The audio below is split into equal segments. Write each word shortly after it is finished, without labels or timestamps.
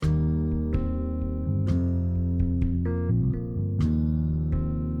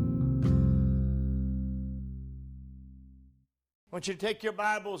want you to take your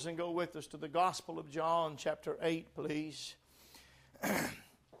Bibles and go with us to the Gospel of John, chapter 8, please.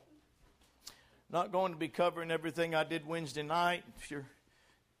 Not going to be covering everything I did Wednesday night. If you're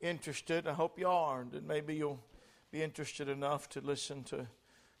interested, I hope you are, and maybe you'll be interested enough to listen to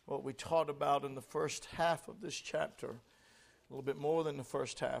what we taught about in the first half of this chapter, a little bit more than the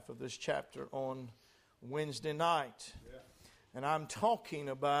first half of this chapter on Wednesday night. Yeah. And I'm talking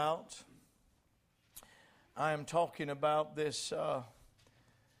about this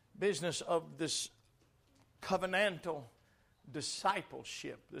business of this covenantal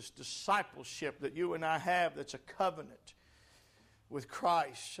discipleship, this discipleship that you and I have that's a covenant with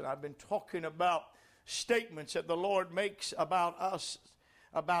Christ. And I've been talking about statements that the Lord makes about us,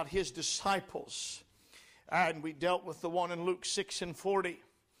 about His disciples. And we dealt with the one in Luke 6:40.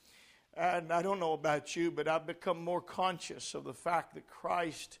 And I don't know about you, but I've become more conscious of the fact that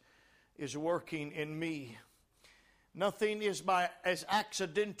Christ is working in me. Nothing is as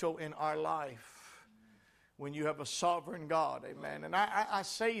accidental in our life when you have a sovereign God. Amen. And I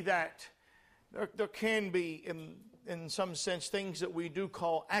say that there can be, in some sense, things that we do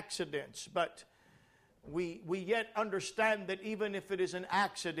call accidents, but we yet understand that even if it is an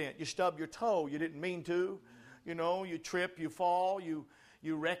accident, you stub your toe, you didn't mean to, you trip, you fall, you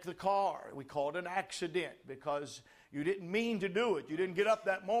wreck the car. We call it an accident because you didn't mean to do it. You didn't get up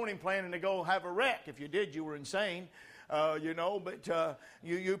that morning planning to go have a wreck. If you did, you were insane, but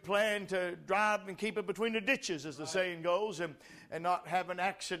you planned to drive and keep it between the ditches, as the saying goes, and not have an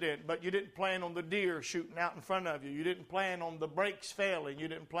accident. But you didn't plan on the deer shooting out in front of you. You didn't plan on the brakes failing. You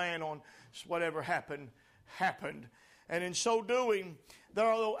didn't plan on whatever happened. And in so doing, there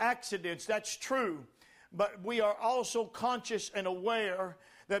are accidents. That's true. But we are also conscious and aware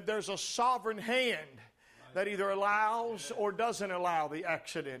that there's a sovereign hand that either allows or doesn't allow the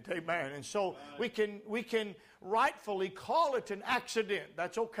accident. Amen. And so we can rightfully call it an accident.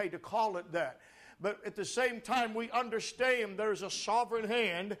 That's okay to call it that. But at the same time, we understand there's a sovereign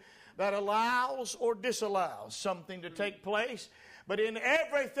hand that allows or disallows something to take place. But in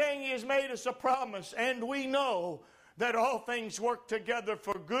everything He has made us a promise, and we know that all things work together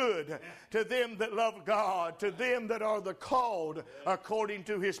for good to them that love God, to them that are the called according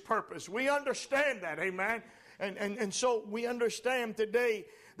to His purpose. We understand that, amen? And so we understand today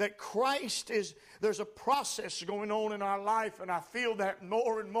that there's a process going on in our life, and I feel that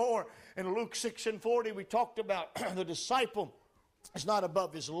more and more. In Luke 6:40, we talked about the disciple is not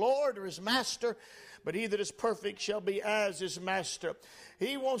above his Lord or his master, but he that is perfect shall be as his master.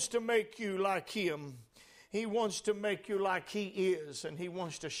 He wants to make you like Him. He wants to make you like He is, and He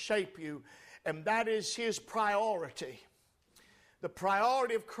wants to shape you, and that is His priority. The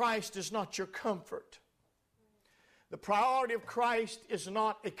priority of Christ is not your comfort. The priority of Christ is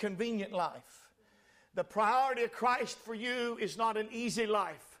not a convenient life. The priority of Christ for you is not an easy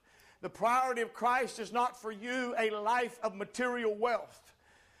life. The priority of Christ is not for you a life of material wealth.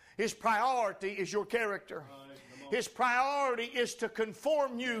 His priority is your character. His priority is to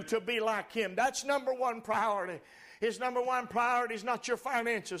conform you to be like Him. That's number one priority. His number one priority is not your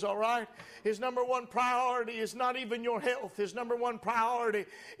finances, all right? His number one priority is not even your health. His number one priority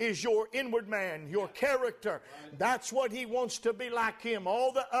is your inward man, your character. That's what He wants to be like Him.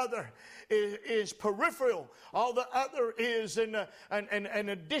 All the other is peripheral. All the other is an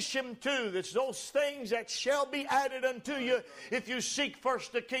addition to. It's those things that shall be added unto you if you seek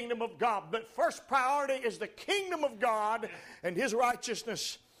first the kingdom of God. But first priority is the kingdom of God and His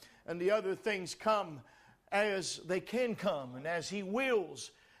righteousness, and the other things come as they can come and as He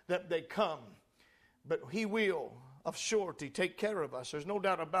wills that they come. But He will, of surety, take care of us. There's no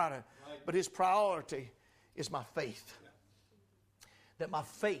doubt about it. But His priority is my faith. That my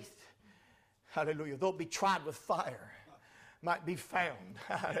faith, hallelujah, though it be tried with fire, might be found.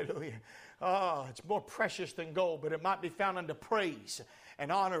 Hallelujah. Oh, it's more precious than gold, but it might be found unto praise and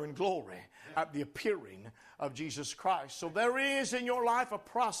honor and glory at the appearing of Jesus Christ. So there is in your life a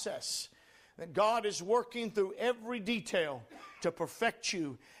process that God is working through every detail to perfect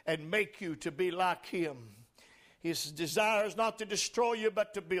you and make you to be like Him. His desire is not to destroy you,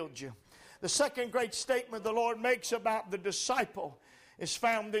 but to build you. The second great statement the Lord makes about the disciple is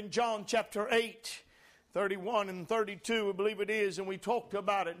found in John chapter 8, 31 and 32, I believe it is, and we talked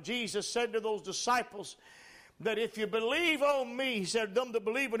about it. Jesus said to those disciples that if you believe on me, He said them that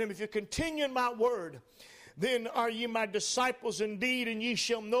believe in Him, if you continue in my word, then are ye my disciples indeed, and ye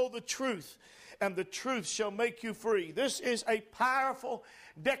shall know the truth, and the truth shall make you free. This is a powerful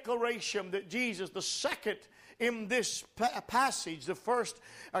declaration that Jesus, the second in this passage, the first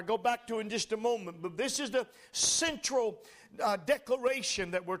I'll go back to in just a moment, but this is the central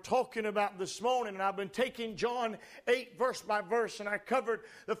declaration that we're talking about this morning. And I've been taking John 8 verse by verse, and I covered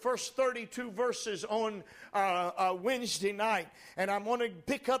the first 32 verses on Wednesday night. And I'm going to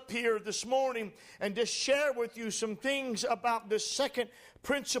pick up here this morning and just share with you some things about the second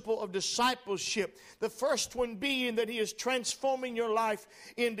principle of discipleship. The first one being that He is transforming your life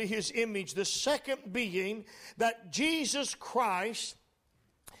into His image. The second being that Jesus Christ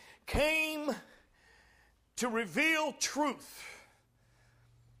came to reveal truth,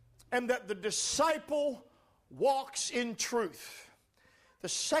 and that the disciple walks in truth. The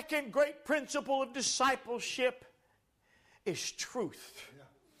second great principle of discipleship is truth.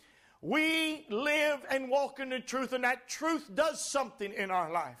 We live and walk in the truth, and that truth does something in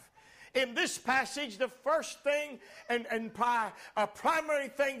our life. In this passage, the first thing and a primary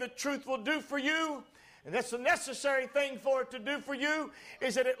thing the truth will do for you, and that's a necessary thing for it to do for you,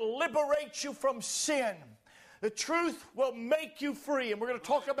 is that it liberates you from sin. The truth will make you free. And we're going to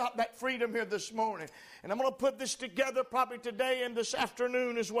talk about that freedom here this morning. And I'm going to put this together probably today and this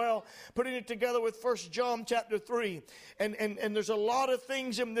afternoon as well, putting it together with 1 John chapter 3. And there's a lot of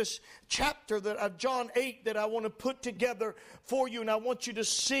things in this chapter of John 8 that I want to put together for you. And I want you to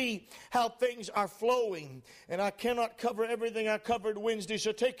see how things are flowing. And I cannot cover everything I covered Wednesday.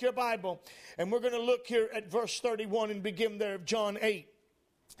 So take your Bible, and we're going to look here at verse 31 and begin there of John 8.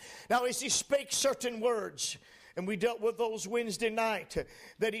 Now, as He spake certain words, and we dealt with those Wednesday night,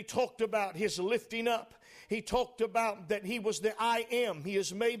 that He talked about His lifting up. He talked about that He was the I am. He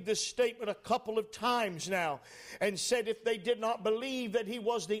has made this statement a couple of times now and said if they did not believe that He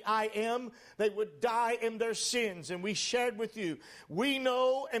was the I am, they would die in their sins. And we shared with you, we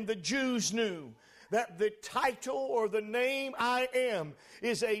know and the Jews knew that the title or the name I am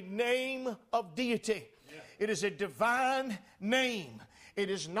is a name of deity. It is a divine name. It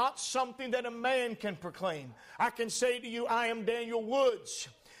is not something that a man can proclaim. I can say to you, I am Daniel Woods,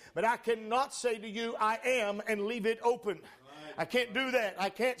 but I cannot say to you, I am, and leave it open. I can't do that. I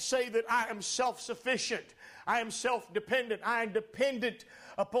can't say that I am self-sufficient. I am self-dependent. I am dependent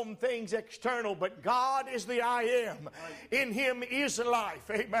upon things external, but God is the I am. In Him is life.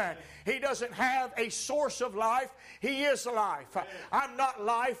 Amen. He doesn't have a source of life. He is life. I'm not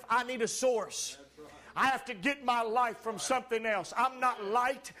life. I need a source. I have to get my life from something else. I'm not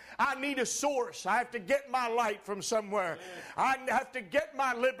light. I need a source. I have to get my light from somewhere. I have to get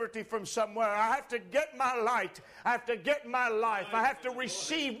my liberty from somewhere. I have to get my light. I have to get my life. I have to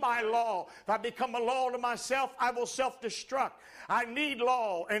receive my law. If I become a law to myself, I will self-destruct. I need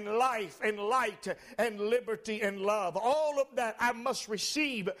law and life and light and liberty and love. All of that I must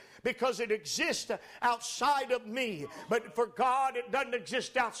receive because it exists outside of me. But for God, it doesn't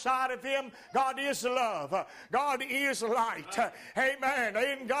exist outside of Him. God is love. God is light. Amen.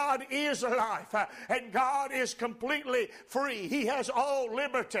 And God is life. And God is completely free. He has all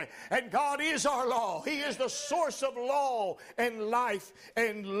liberty. And God is our law. He is the source of law and life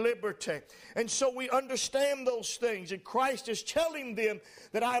and liberty. And so we understand those things. And Christ is telling them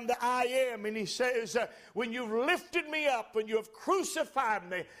that I'm the I am. And He says, when you've lifted me up, when you have crucified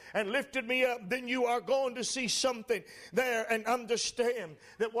me and lifted me up, then you are going to see something there and understand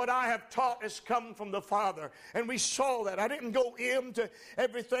that what I have taught has come from the Father. And we saw that. I didn't go into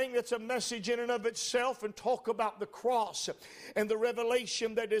everything that's a message in and of itself and talk about the cross and the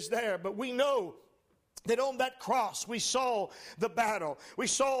revelation that is there. But we know that on that cross we saw the battle. We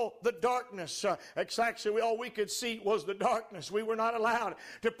saw the darkness. Actually, all we could see was the darkness. We were not allowed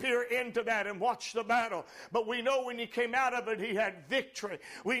to peer into that and watch the battle. But we know when He came out of it, He had victory.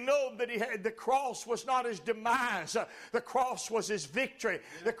 We know that the cross was not His demise. The cross was His victory.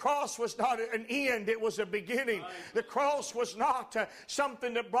 The cross was not an end. It was a beginning. The cross was not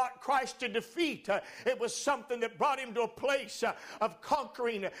something that brought Christ to defeat. It was something that brought Him to a place of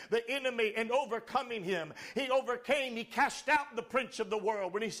conquering the enemy and overcoming him. He overcame. He cast out the prince of the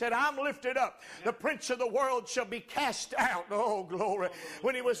world. When He said, I'm lifted up, the prince of the world shall be cast out. Oh, glory.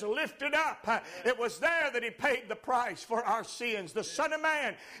 When He was lifted up, it was there that He paid the price for our sins. The Son of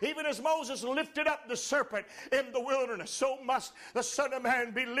Man, even as Moses lifted up the serpent in the wilderness, so must the Son of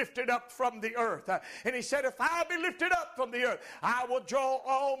Man be lifted up from the earth. And He said, if I be lifted up from the earth, I will draw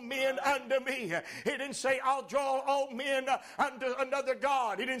all men unto me. He didn't say, I'll draw all men unto another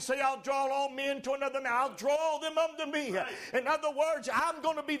God. He didn't say, I'll draw all men to another them, I'll draw them unto me. In other words, I'm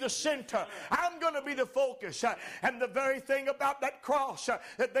going to be the center. I'm going to be the focus. And the very thing about that cross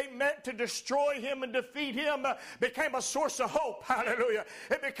that they meant to destroy him and defeat him became a source of hope. Hallelujah.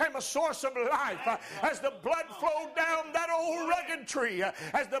 It became a source of life. As the blood flowed down that old rugged tree,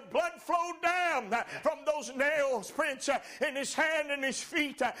 as the blood flowed down from those nails prints in his hand and his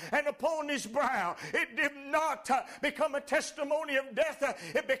feet and upon his brow, it did not become a testimony of death.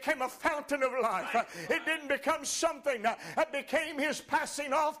 It became a fountain of life. It didn't become something that became his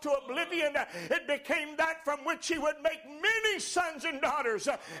passing off to oblivion. It became that from which he would make many sons and daughters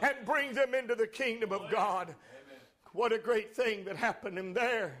and bring them into the kingdom of God. Amen. What a great thing that happened in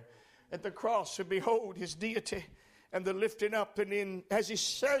there at the cross. And behold his deity and the lifting up. And as he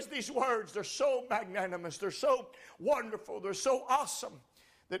says these words, they're so magnanimous, they're so wonderful, they're so awesome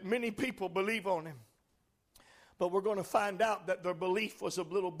that many people believe on him. But we're going to find out that their belief was a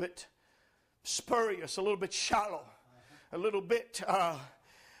little bit spurious, a little bit shallow, a little bit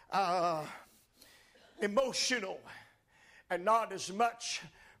emotional, and not as much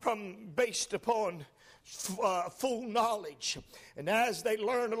based upon full knowledge. And as they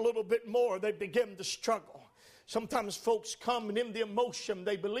learn a little bit more, they begin to struggle. Sometimes folks come and in the emotion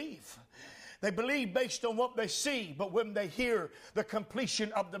they believe. They believe based on what they see, but when they hear the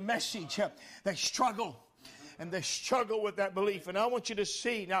completion of the message, they struggle. And they struggle with that belief. And I want you to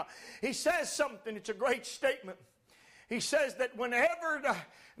see. Now, he says something. It's a great statement. He says that whenever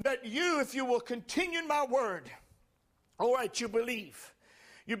that you, if you will continue in my word, all right, you believe.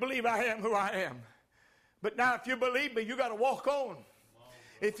 You believe I am who I am. But now if you believe me, you got to walk on.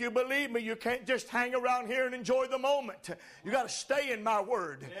 If you believe me, you can't just hang around here and enjoy the moment. You got to stay in my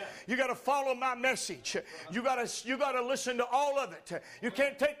word. You got to follow my message. You got to listen to all of it. You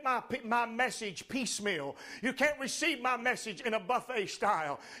can't take my message piecemeal. You can't receive my message in a buffet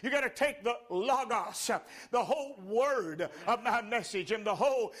style. You got to take the logos, the whole word of my message, and the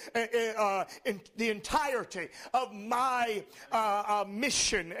whole the entirety of my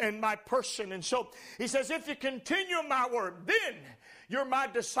mission and my person. And so he says, if you continue my word, then you're my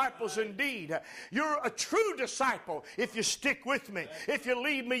disciples indeed. You're a true disciple if you stick with me. If you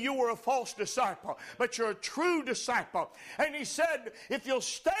leave me, you were a false disciple. But you're a true disciple. And he said, if you'll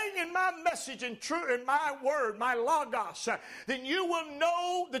stay in my message and in my word, my logos, then you will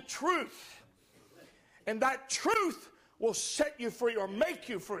know the truth. And that truth will set you free or make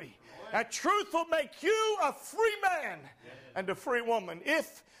you free. That truth will make you a free man and a free woman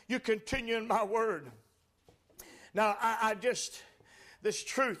if you continue in my word. Now, this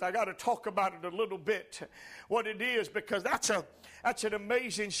truth, I got to talk about it a little bit, what it is, because that's an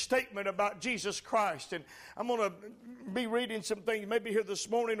amazing statement about Jesus Christ. And I'm going to be reading some things maybe here this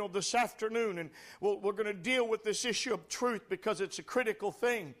morning or this afternoon, and we're going to deal with this issue of truth because it's a critical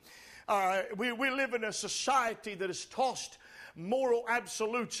thing. We live in a society that has tossed moral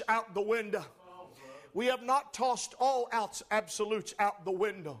absolutes out the window. We have not tossed all absolutes out the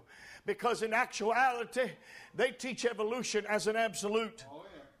window. Because in actuality, they teach evolution as an absolute. Oh,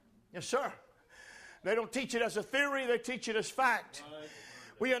 yeah. Yes, sir. They don't teach it as a theory, they teach it as fact.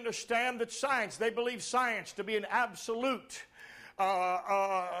 We understand that science, they believe science to be an absolute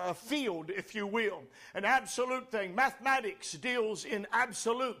field, if you will. An absolute thing. Mathematics deals in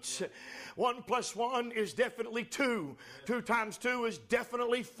absolutes. 1 + 1 is definitely 2. 2 times 2 is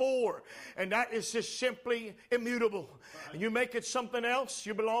definitely 4. And that is just simply immutable. And you make it something else,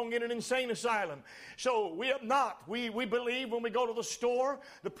 you belong in an insane asylum. So we have not. We believe when we go to the store,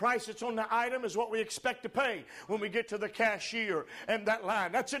 the price that's on the item is what we expect to pay when we get to the cashier and that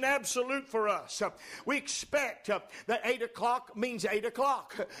line. That's an absolute for us. We expect that 8 o'clock means 8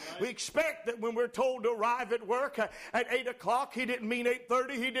 o'clock. We expect that when we're told to arrive at work at 8 o'clock, he didn't mean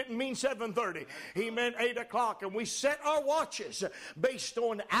 8:30, he didn't mean 7:30. He meant 8 o'clock. And we set our watches based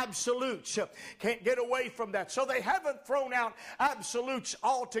on absolutes. Can't get away from that. So they haven't thrown out absolutes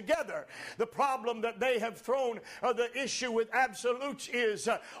altogether. The problem that they have thrown, the issue with absolutes is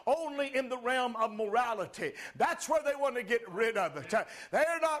only in the realm of morality. That's where they want to get rid of it.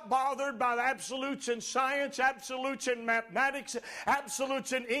 They're not bothered by absolutes in science, absolutes in mathematics,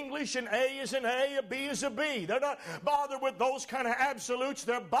 absolutes in English, and A is an A, a B is a B. They're not bothered with those kind of absolutes.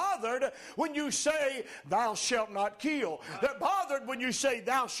 They're bothered when you say, thou shalt not kill. They're bothered when you say,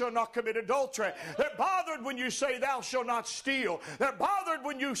 thou shalt not commit adultery. They're bothered when you say, thou shalt not steal. They're bothered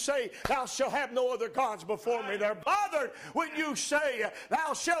when you say, thou shalt have no other gods before me. They're bothered when you say,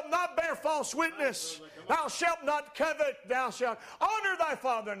 thou shalt not bear false witness. Thou shalt not covet. Thou shalt honor thy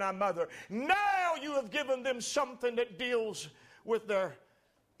father and thy mother. Now you have given them something that deals with their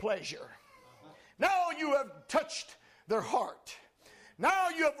pleasure. Now you have touched their heart. Now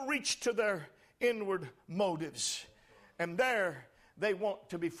you have reached to their inward motives. And there they want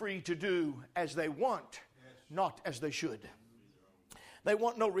to be free to do as they want, not as they should. They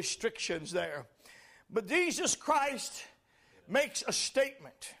want no restrictions there. But Jesus Christ makes a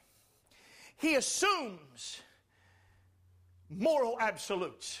statement. He assumes moral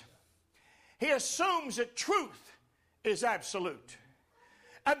absolutes. He assumes that truth is absolute.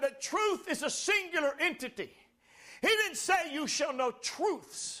 And that truth is a singular entity. He didn't say you shall know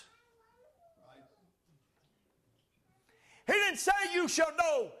truths. He didn't say you shall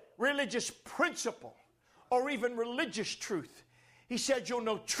know religious principle or even religious truth. He said you'll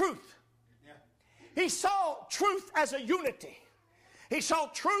know truth. He saw truth as a unity. He saw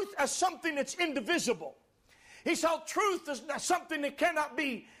truth as something that's indivisible. He saw truth as something that cannot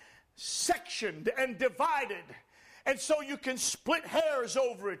be sectioned and divided. And so you can split hairs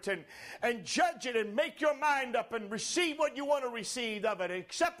over it and judge it and make your mind up and receive what you want to receive of it and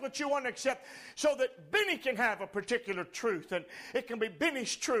accept what you want to accept, so that Benny can have a particular truth and it can be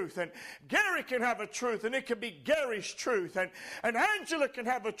Benny's truth, and Gary can have a truth and it can be Gary's truth, and Angela can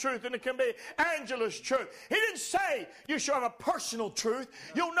have a truth and it can be Angela's truth. He didn't say you should have a personal truth.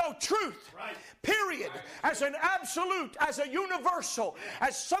 You'll know truth, period, as an absolute, as a universal,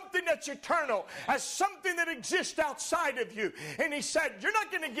 as something that's eternal, as something that exists outside of you. And he said, you're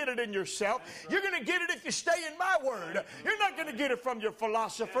not going to get it in yourself. You're going to get it if you stay in my word. You're not going to get it from your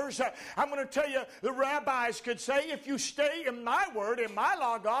philosophers. I'm going to tell you, the rabbis could say, if you stay in my word, in my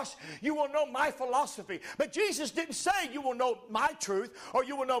logos, you will know my philosophy. But Jesus didn't say you will know my truth or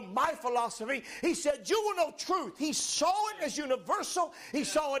you will know my philosophy. He said you will know truth. He saw it as universal. He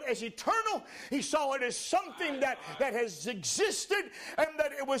saw it as eternal. He saw it as something that has existed, and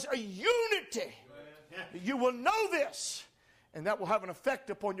that it was a unity. You will know this, and that will have an effect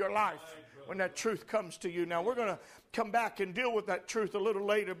upon your life when that truth comes to you. Now, we're going to come back and deal with that truth a little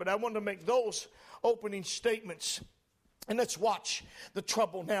later, but I want to make those opening statements. And let's watch the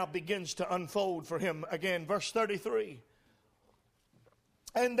trouble now begins to unfold for him again. Verse 33.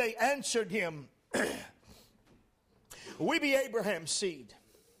 And they answered him, we be Abraham's seed,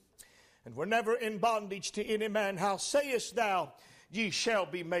 and were never in bondage to any man. How sayest thou, ye shall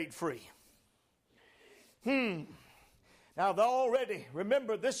be made free? Now, already,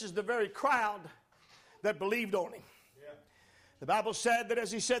 remember, this is the very crowd that believed on him. Yeah. The Bible said that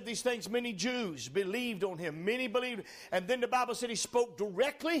as he said these things, many Jews believed on him. Many believed. And then the Bible said he spoke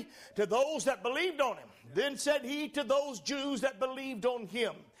directly to those that believed on him. Yeah. Then said he to those Jews that believed on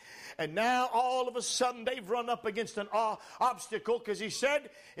him. And now, all of a sudden, they've run up against an obstacle, because he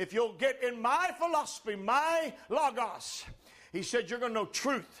said, if you'll get in my philosophy, my logos, he said, you're going to know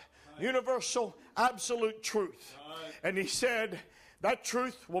truth. Universal, absolute truth. And he said, that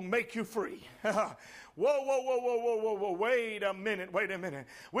truth will make you free. Whoa, wait a minute.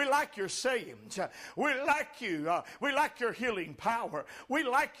 We like your sayings. We like you. We like your healing power. We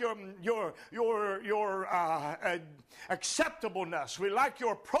like your acceptableness. We like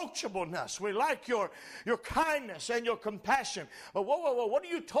your approachableness. We like your kindness and your compassion. But whoa, what are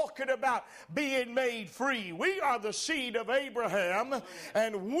you talking about being made free? We are the seed of Abraham,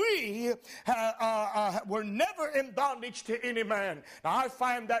 and we were never in bondage to any man. Now, I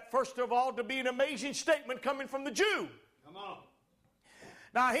find that, first of all, to be an amazing statement coming from the Jew. Come on.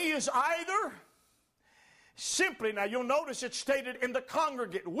 Now, he is either simply, now you'll notice it's stated in the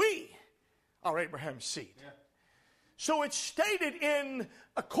congregate, we are Abraham's seed. Yeah. So it's stated in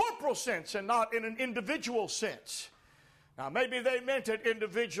a corporal sense and not in an individual sense. Now, maybe they meant it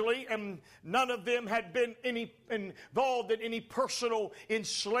individually, and none of them had been involved in any personal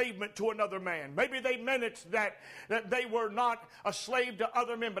enslavement to another man. Maybe they meant it that they were not a slave to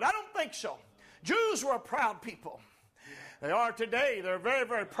other men, but I don't think so. Jews were a proud people. They are today. They're very,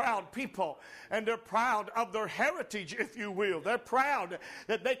 very proud people. And they're proud of their heritage, if you will. They're proud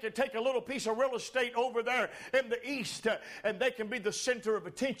that they can take a little piece of real estate over there in the east and they can be the center of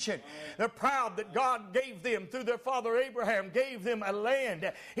attention. They're proud that God gave them, through their father Abraham, gave them a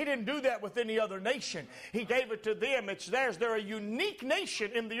land. He didn't do that with any other nation. He gave it to them. It's theirs. They're a unique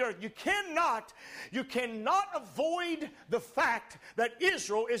nation in the earth. You cannot avoid the fact that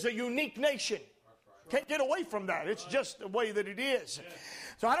Israel is a unique nation. Can't get away from that. It's just the way that it is.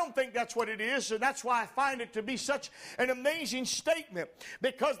 So I don't think that's what it is, and that's why I find it to be such an amazing statement,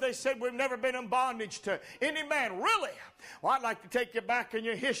 because they said we've never been in bondage to any man. Really? Well, I'd like to take you back in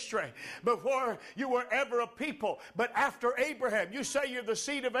your history before you were ever a people, but after Abraham. You say you're the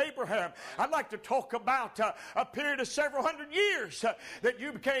seed of Abraham. I'd like to talk about a period of several hundred years that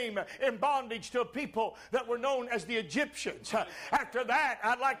you became in bondage to a people that were known as the Egyptians. After that,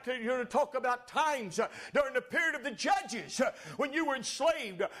 I'd like to talk about times during the period of the Judges, when you were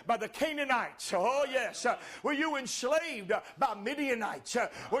enslaved by the Canaanites. Oh, yes. Were you enslaved by Midianites?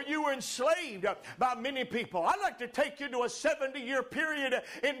 Were you were enslaved by many people? I'd like to take you to a 70-year period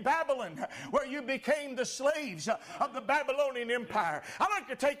in Babylon where you became the slaves of the Babylonian Empire. I'd like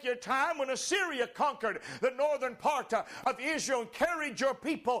to take you a time when Assyria conquered the northern part of Israel and carried your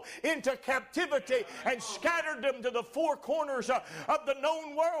people into captivity and scattered them to the four corners of the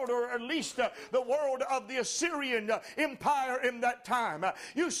known world, or at least the world of the Assyrian Empire in that time.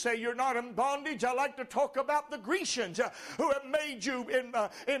 You say you're not in bondage. I like to talk about the Grecians who have made you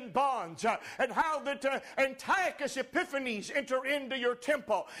in bonds, and how that Antiochus Epiphanes entered into your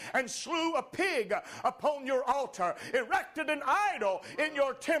temple and slew a pig upon your altar, erected an idol in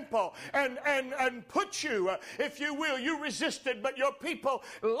your temple, and put you, if you will, you resisted, but your people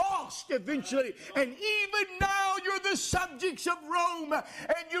lost eventually, and even now you're the subjects of Rome,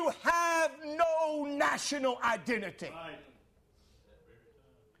 and you have no national identity. Right.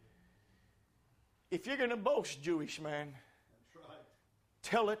 If you're going to boast, Jewish man, right,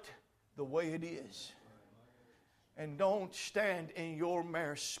 tell it the way it is. And don't stand in your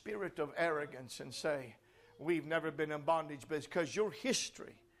mere spirit of arrogance and say, we've never been in bondage, because your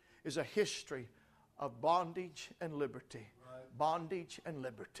history is a history of bondage and liberty. Right. Bondage and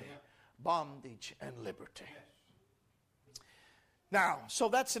liberty. Yeah. Bondage and liberty. Yes. Now, so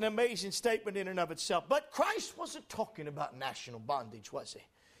that's an amazing statement in and of itself. But Christ wasn't talking about national bondage, was he?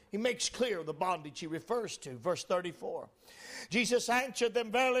 He makes clear the bondage he refers to. Verse 34. Jesus answered them,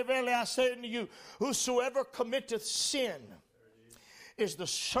 verily, verily, I say unto you, whosoever committeth sin is the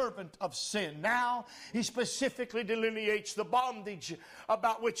servant of sin. Now, he specifically delineates the bondage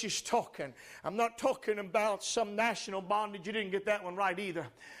about which he's talking. I'm not talking about some national bondage. You didn't get that one right either.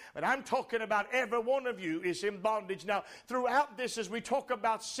 But I'm talking about every one of you is in bondage. Now, throughout this, as we talk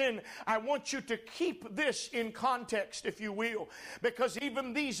about sin, I want you to keep this in context, if you will. Because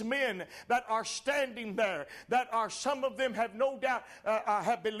even these men that are standing there, that are, some of them have no doubt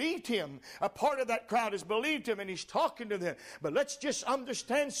have believed him. A part of that crowd has believed him, and he's talking to them. But let's just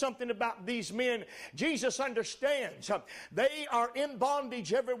understand something about these men. Jesus understands. They are in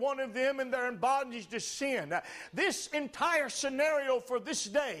bondage, every one of them, and they're in bondage to sin. This entire scenario for this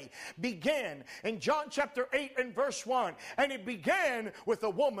day began in John chapter 8 and verse 1. And it began with a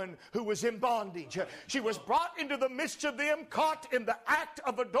woman who was in bondage. She was brought into the midst of them, caught in the act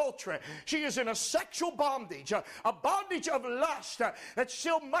of adultery. She is in a sexual bondage, a bondage of lust, that's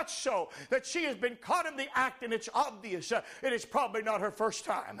so much so that she has been caught in the act, and it's obvious it is probably not her first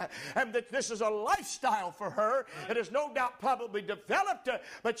time, and that this is a lifestyle for her. It is no doubt probably developed,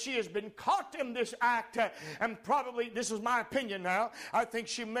 but she has been caught in this act, and probably, this is my opinion now, I think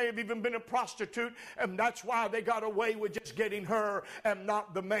she may have even been a prostitute, and that's why they got away with just getting her and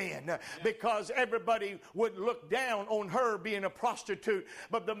not the man, because everybody would look down on her being a prostitute,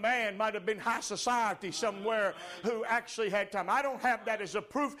 but the man might have been high society somewhere who actually had time. I don't have that as a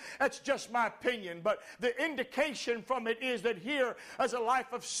proof. That's just my opinion, but the indication from it is that here is a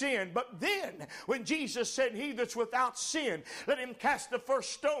life of sin. But then when Jesus said, he that's without sin, let him cast the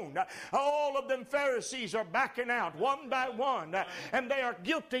first stone, all of them Pharisees are backing out one by one, and they are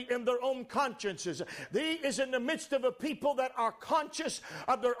guilty in their own consciences. He is in the midst of a people that are conscious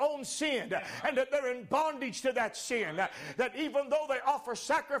of their own sin, and that they're in bondage to that sin, that even though they offer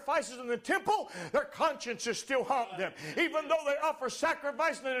sacrifices in the temple, their consciences still haunt them. Even though they offer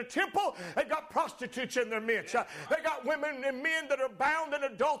sacrifices in the temple, they got prostitutes in their midst. They got women and men that are bound in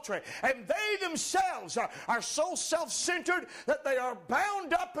adultery, and they themselves are so self-centered that they are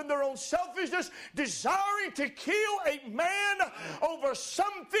bound up in their own selfishness, desiring to kill a man over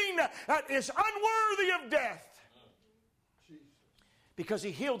something that is unworthy of death, because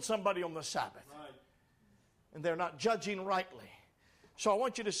he healed somebody on the Sabbath. And they're not judging rightly. So I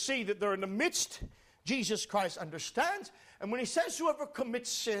want you to see that they're in the midst. Jesus Christ understands. And when he says whoever commits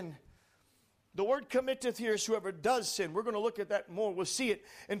sin, the word committeth here is whoever does sin. We're going to look at that more. We'll see it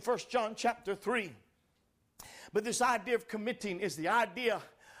in 1 John chapter 3. But this idea of committing is the idea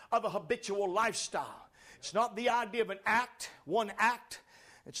of a habitual lifestyle. It's not the idea of an act, one act.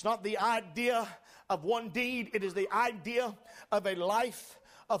 It's not the idea of one deed. It is the idea of a life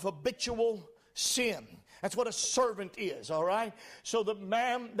of habitual sin. That's what a servant is, all right? So the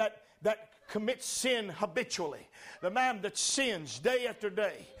man that commits sin habitually, the man that sins day after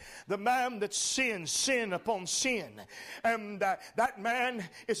day, the man that sins sin upon sin, and that man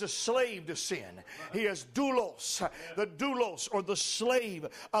is a slave to sin. He is doulos, the doulos, or the slave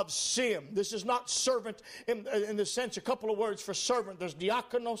of sin. This is not servant in the sense, a couple of words for servant. There's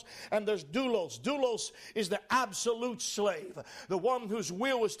diakonos and there's doulos. Doulos is the absolute slave, the one whose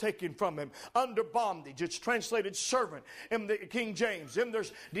will is taken from him, under bondage. It's translated servant in the King James. Then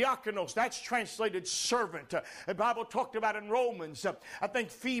there's diakonos, that's translated servant. The Bible talked about in Romans, I think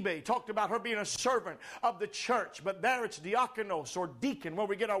Phoebe talked about her being a servant of the church, but there it's diakonos, or deacon, where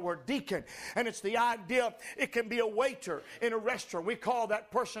we get our word deacon. And it's the idea, it can be a waiter in a restaurant. We call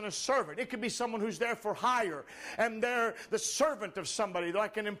that person a servant. It could be someone who's there for hire, and they're the servant of somebody,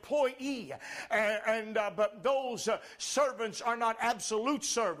 like an employee. But those servants are not absolute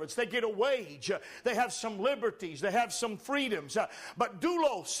servants. They get a wage. They have some liberties. They have some freedoms. But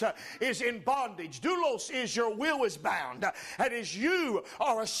doulos is in bondage. Doulos is your will is bound. That is, you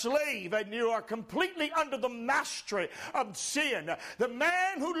are a slave and you are completely under the mastery of sin. The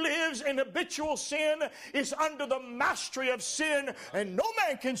man who lives in habitual sin is under the mastery of sin, and no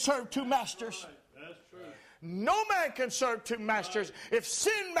man can serve two masters. That's true. No man can serve two masters. If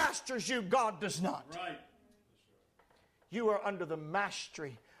sin masters you, God does not. Right. You are under the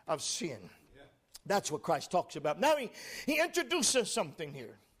mastery of sin. That's what Christ talks about. Now he introduces something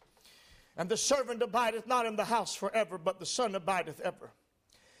here. And the servant abideth not in the house forever, but the Son abideth ever.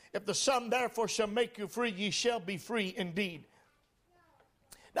 If the Son therefore shall make you free, ye shall be free indeed.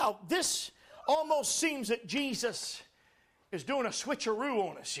 Now this almost seems that Jesus is doing a switcheroo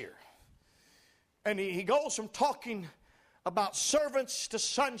on us here. And he goes from talking about servants to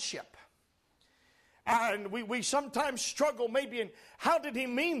sonship. And we sometimes struggle maybe in, how did he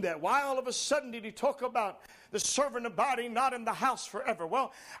mean that? Why all of a sudden did he talk about the servant abiding not in the house forever?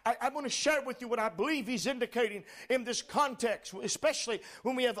 Well, I want to share with you what I believe he's indicating in this context, especially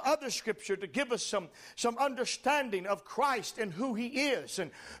when we have other scripture to give us some understanding of Christ and who he is and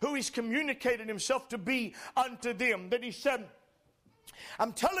who he's communicated himself to be unto them. That he said,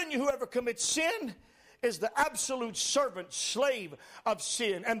 I'm telling you, whoever commits sin is the absolute servant, slave of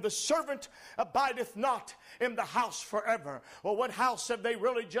sin. And the servant abideth not in the house forever. Well, what house have they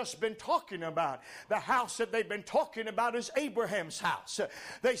really just been talking about? The house that they've been talking about is Abraham's house.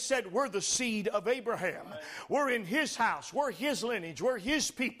 They said, we're the seed of Abraham. We're in his house. We're his lineage. We're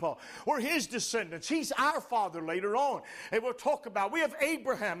his people. We're his descendants. He's our father later on. And we'll talk about, we have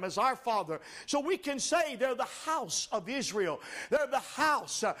Abraham as our father. So we can say they're the house of Israel. They're the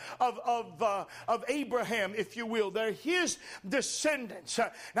house of Abraham, if you will. They're his descendants.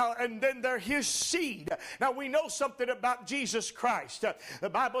 Now, and then they're his seed. Now, we know something about Jesus Christ. The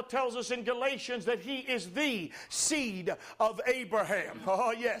Bible tells us in Galatians that he is the seed of Abraham.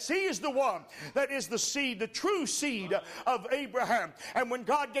 Oh, yes, he is the one that is the seed, the true seed of Abraham. And when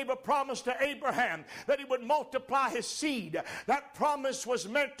God gave a promise to Abraham that he would multiply his seed, that promise was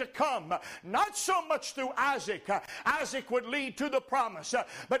meant to come not so much through Isaac. Isaac would lead to the promise,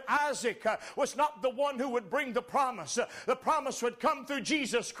 but Isaac was not the one who would bring the promise. The promise would come through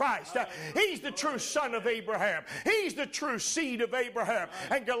Jesus Christ. He's the true son of Abraham. He's the true seed of Abraham.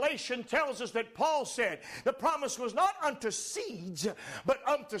 And Galatians tells us that Paul said the promise was not unto seeds, but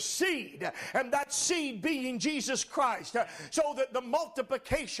unto seed. And that seed being Jesus Christ. So that the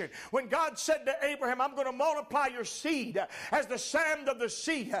multiplication, when God said to Abraham, I'm going to multiply your seed as the sand of the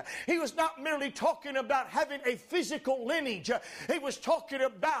sea, he was not merely talking about having a physical lineage. He was talking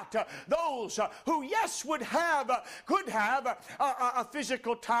about those who, yes, could have a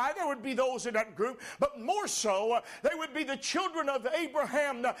physical tie. There would be those in that group, but more so, they would be the children of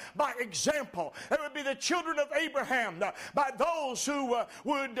Abraham by example. They would be the children of Abraham by those who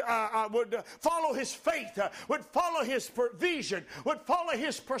would follow his faith, would follow his vision, would follow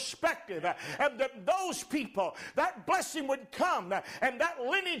his perspective, and that those people, that blessing would come, and that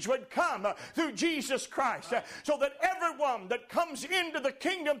lineage would come through Jesus Christ, so that everyone that comes into the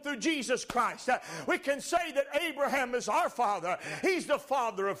kingdom through Jesus Christ, we can say that Abraham is our father. He's the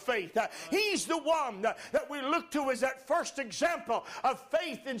father of faith. He's the one that we look to as that first example of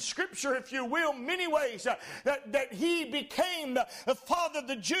faith in Scripture, if you will, many ways, that he became the father of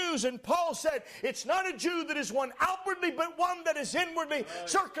the Jews. And Paul said, it's not a Jew that is one outwardly, but one that is inwardly.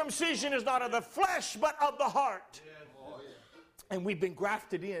 Circumcision is not of the flesh, but of the heart. And we've been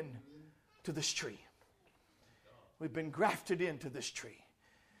grafted in to this tree. We've been grafted into this tree.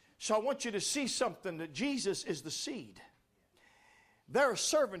 So I want you to see something, that Jesus is the seed. They're a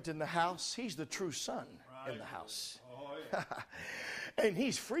servant in the house. He's the true son in the house. And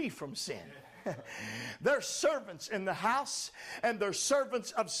he's free from sin. They're servants in the house, and they're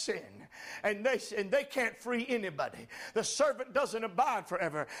servants of sin. And they can't free anybody. The servant doesn't abide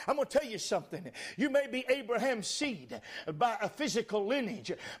forever. I'm going to tell you something. You may be Abraham's seed by a physical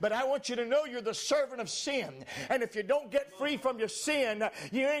lineage, but I want you to know you're the servant of sin. And if you don't get free from your sin,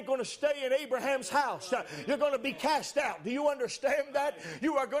 you ain't going to stay in Abraham's house. You're going to be cast out. Do you understand that?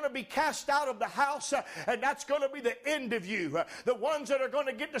 You are going to be cast out of the house, and that's going to be the end of you. The ones that are going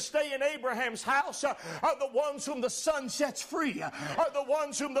to get to stay in Abraham's house are the ones whom the Son sets free, are the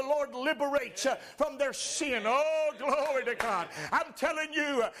ones whom the Lord liberates from their sin. Oh, glory to God. I'm telling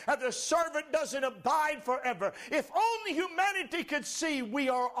you, the servant doesn't abide forever. If only humanity could see we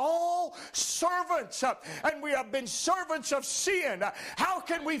are all servants, and we have been servants of sin. How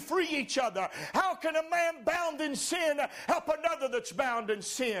can we free each other? How can a man bound in sin help another that's bound in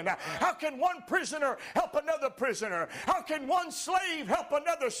sin? How can one prisoner help another prisoner? How can one slave help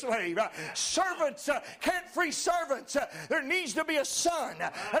another slave? Servants can't free servants. There needs to be a son.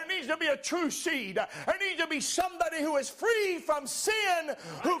 There needs to be a true seed. There needs to be somebody who is free from sin,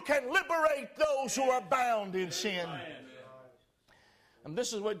 who can liberate those who are bound in sin. And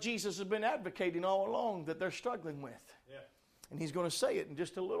this is what Jesus has been advocating all along that they're struggling with. And he's going to say it in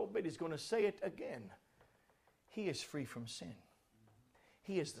just a little bit. He's going to say it again. He is free from sin.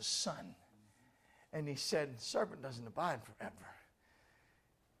 He is the Son. And he said, servant doesn't abide forever.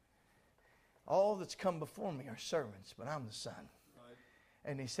 All that's come before me are servants, but I'm the Son. Right.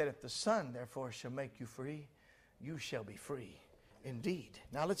 And he said, if the Son, therefore, shall make you free, you shall be free indeed.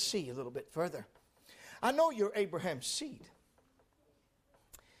 Now let's see a little bit further. I know you're Abraham's seed.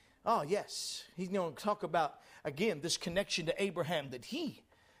 Oh, yes. He's going to talk about, again, this connection to Abraham that he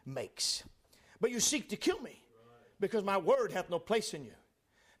makes. But you seek to kill me, because my word hath no place in you.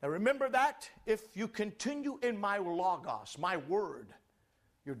 Now remember that. If you continue in my logos, my word,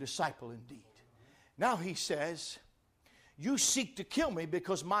 you're disciple indeed. Now he says, you seek to kill me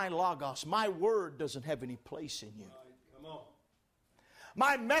because my logos, my word, doesn't have any place in you. Come on.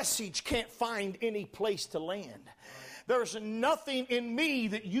 My message can't find any place to land. There's nothing in me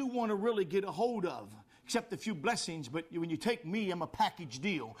that you want to really get a hold of, except a few blessings. But when you take me, I'm a package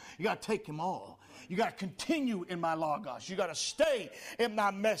deal. You got to take them all. You got to continue in my logos. You got to stay in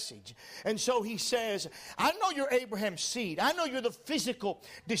my message. And so he says, I know you're Abraham's seed. I know you're the physical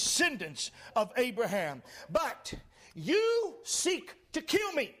descendants of Abraham. But you seek to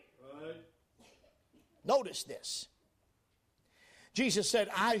kill me. Right. Notice this. Jesus said,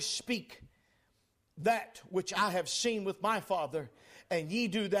 I speak that which I have seen with my Father, and ye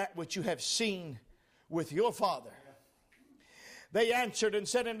do that which you have seen with your father. They answered and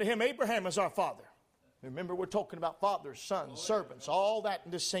said unto him, Abraham is our father. Remember, we're talking about fathers, sons, servants, all that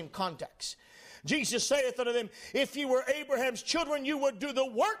in this same context. Jesus saith unto them, if you were Abraham's children, you would do the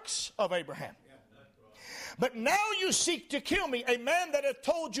works of Abraham. But now you seek to kill me, a man that hath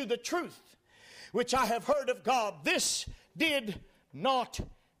told you the truth, which I have heard of God. This did not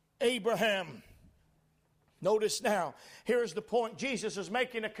Abraham. Notice now, here's the point. Jesus is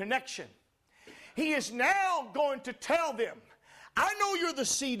making a connection. He is now going to tell them, I know you're the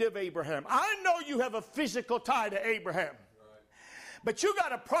seed of Abraham. I know you have a physical tie to Abraham. But you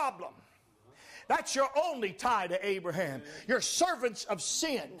got a problem. That's your only tie to Abraham. You're servants of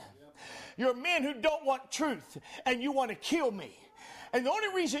sin. You're men who don't want truth, and you want to kill me. And the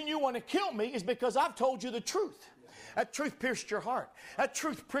only reason you want to kill me is because I've told you the truth. That truth pierced your heart. That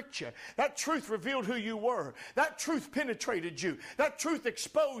truth pricked you. That truth revealed who you were. That truth penetrated you. That truth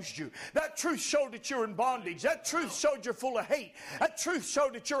exposed you. That truth showed that you're in bondage. That truth showed you're full of hate. That truth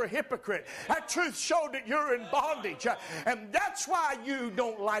showed that you're a hypocrite. That truth showed that you're in bondage. And that's why you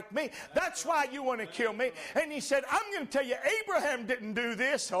don't like me. That's why you want to kill me. And he said, I'm going to tell you, Abraham didn't do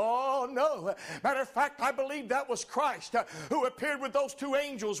this. Oh, no. Matter of fact, I believe that was Christ who appeared with those two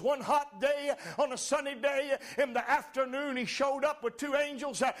angels one hot day on a sunny day in the afternoon. He showed up with two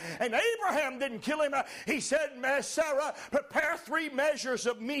angels, and Abraham didn't kill him. He said, Sarah, prepare 3 measures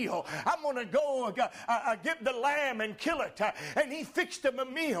of meal. I'm going to go get the lamb and kill it. And he fixed him a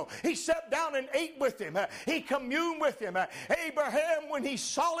meal. He sat down and ate with him. He communed with him. Abraham, when he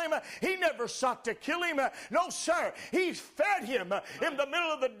saw him, he never sought to kill him. No, sir. He fed him in the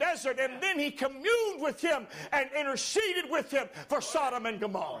middle of the desert, and then he communed with him and interceded with him for Sodom and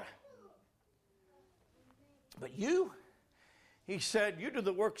Gomorrah. But you, he said, you do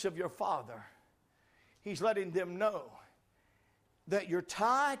the works of your father. He's letting them know that your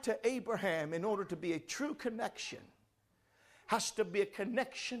tie to Abraham, in order to be a true connection, has to be a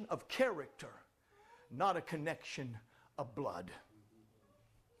connection of character, not a connection of blood.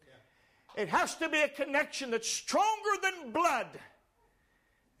 It has to be a connection that's stronger than blood.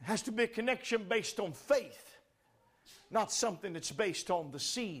 It has to be a connection based on faith, not something that's based on the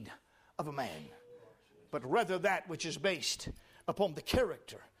seed of a man, but rather that which is based upon the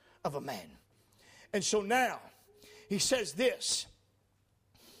character of a man. And so now he says this.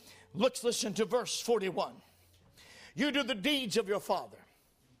 Let's listen to verse 41. You do the deeds of your father.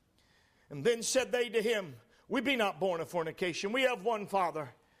 And then said they to him, we be not born of fornication. We have one Father,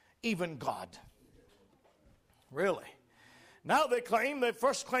 even God. Really? Now they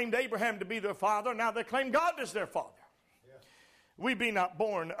first claimed Abraham to be their father. Now they claim God is their father. Yeah. We be not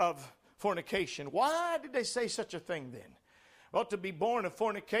born of fornication. Why did they say such a thing then? Well, to be born of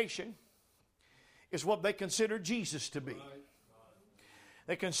fornication is what they considered Jesus to be.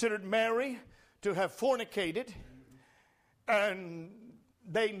 They considered Mary to have fornicated, and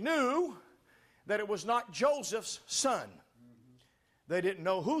they knew that it was not Joseph's son. They didn't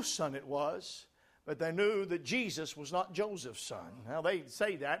know whose son it was, but they knew that Jesus was not Joseph's son. Now, they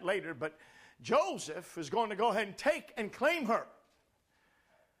say that later, but Joseph is going to go ahead and take and claim her.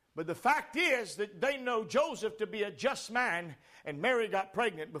 But the fact is that they know Joseph to be a just man, and Mary got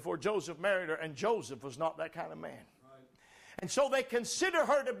pregnant before Joseph married her, and Joseph was not that kind of man. And so they consider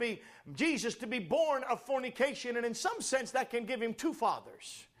her to be, Jesus to be born of fornication, and in some sense that can give him two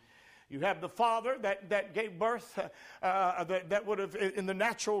fathers. You have the father that gave birth, that would have, in the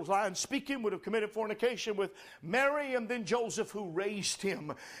natural line speaking, would have committed fornication with Mary, and then Joseph who raised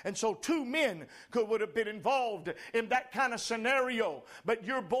him. And so two men would have been involved in that kind of scenario. But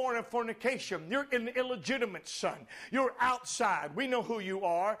you're born of fornication. You're an illegitimate son. You're outside. We know who you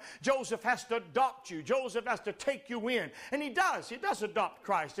are. Joseph has to adopt you. Joseph has to take you in. And he does. He does adopt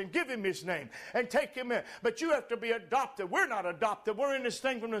Christ and give him his name and take him in. But you have to be adopted. We're not adopted. We're in this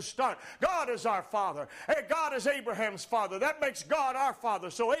thing from the start. God is our father. Hey, God is Abraham's father. That makes God our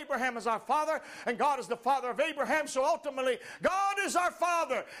father. So Abraham is our father, and God is the father of Abraham. So ultimately, God is our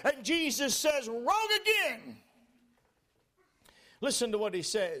father. And Jesus says, wrong again. Listen to what he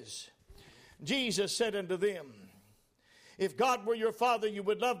says. Jesus said unto them, if God were your father, you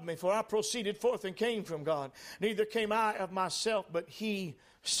would love me, for I proceeded forth and came from God. Neither came I of myself, but he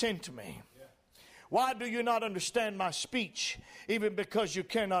sent me. Why do you not understand my speech, even because you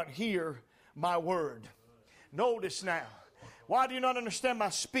cannot hear my word? Notice now. Why do you not understand my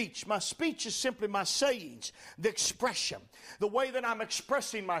speech? My speech is simply my sayings, the expression, the way that I'm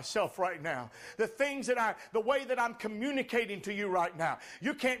expressing myself right now, the way that I'm communicating to you right now.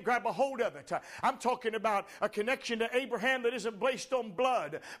 You can't grab a hold of it. I'm talking about a connection to Abraham that isn't based on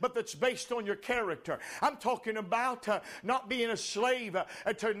blood, but that's based on your character. I'm talking about not being a slave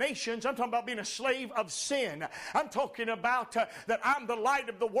to nations. I'm talking about being a slave of sin. I'm talking about that I'm the light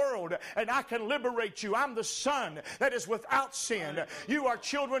of the world and I can liberate you. I'm the son that is without sin. You are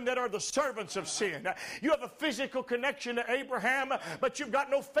children that are the servants of sin. You have a physical connection to Abraham, but you've got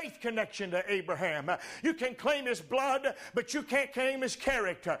no faith connection to Abraham. You can claim his blood, but you can't claim his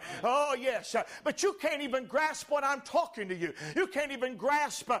character. Oh, yes. But you can't even grasp what I'm talking to you. You can't even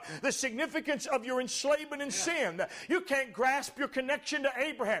grasp the significance of your enslavement in sin. You can't grasp your connection to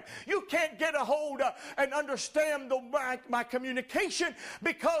Abraham. You can't get a hold and understand my communication,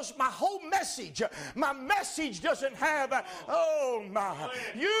 because my whole message, doesn't have oh my,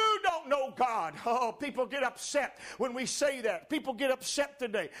 you don't know God. Oh, people get upset when we say that. People get upset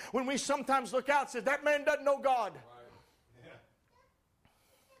today when we sometimes look out and say, that man doesn't know God. Right. Yeah.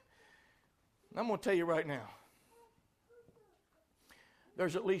 I'm going to tell you right now,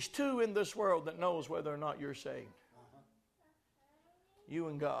 there's at least two in this world that knows whether or not you're saved. You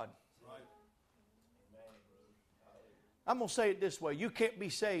and God. Right. I'm going to say it this way. You can't be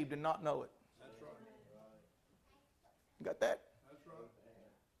saved and not know it. Got that? That's right.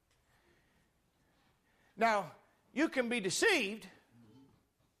 Now, you can be deceived,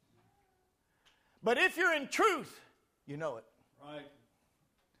 but if you're in truth, you know it. Right.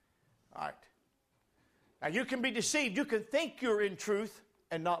 All right. Now, you can be deceived. You can think you're in truth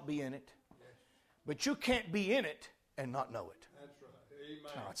and not be in it. Yes. But you can't be in it and not know it. That's right.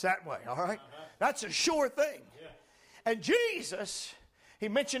 Amen. No, it's that way, all right? That's a sure thing. Yeah. And Jesus, he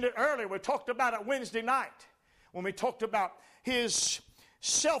mentioned it earlier. We talked about it Wednesday night. When we talked about his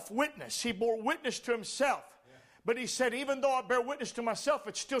self-witness, he bore witness to himself. Yeah. But he said, even though I bear witness to myself,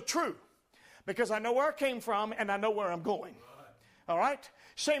 it's still true. Because I know where I came from and I know where I'm going. Right. All right?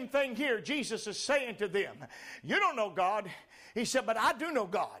 Same thing here. Jesus is saying to them, you don't know God. He said, but I do know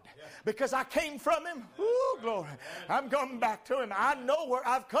God. Yeah. Because I came from him. Ooh, glory. I'm coming back to him. I know where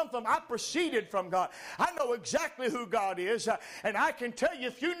I've come from. I proceeded from God. I know exactly who God is. And I can tell you,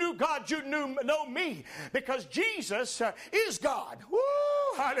 if you knew God, you'd know me. Because Jesus is God. Woo,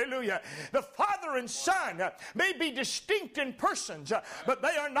 hallelujah. The Father and Son may be distinct in persons, but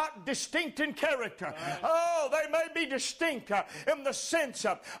they are not distinct in character. Oh, they may be distinct in the sense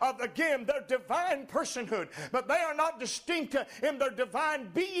of, again, their divine personhood, but they are not distinct in their divine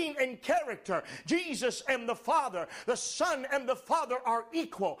being and character. Jesus and the Father, the Son and the Father are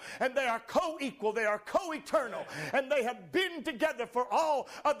equal, and they are co-equal, they are co-eternal, and they have been together for all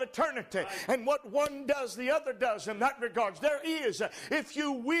of eternity. And what one does, the other does in that regards. There is, if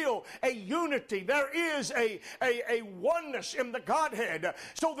you will, a unity. There is a oneness in the Godhead,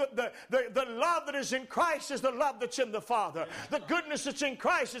 so that the love that is in Christ is the love that's in the Father. The goodness that's in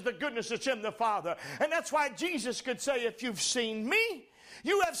Christ is the goodness that's in the Father. And that's why Jesus could say, if you've seen me,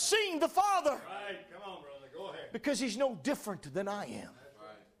 you have seen the Father. Right. Come on, brother. Go ahead. Because he's no different than I am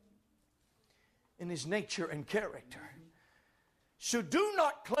in his nature and character. So do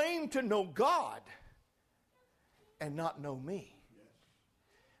not claim to know God and not know me.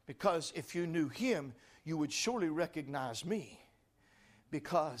 Because if you knew him, you would surely recognize me,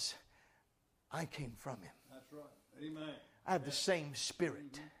 because I came from him. That's right. Amen. I have the same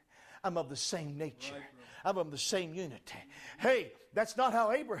spirit. I'm of the same nature. I'm of the same unity. Hey, that's not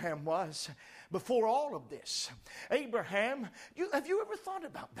how Abraham was before all of this. Abraham, have you ever thought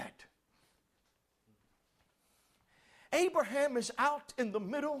about that? Abraham is out in the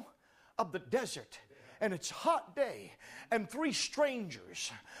middle of the desert, and it's a hot day, and three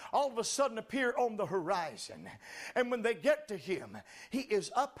strangers all of a sudden appear on the horizon. And when they get to him, he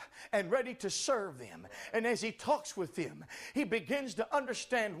is up and ready to serve them. And as he talks with them, he begins to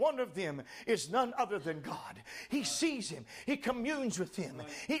understand one of them is none other than God. He sees him. He communes with him.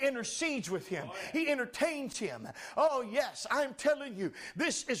 He intercedes with him. He entertains him. Oh yes, I'm telling you,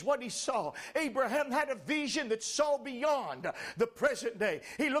 this is what he saw. Abraham had a vision that saw beyond the present day.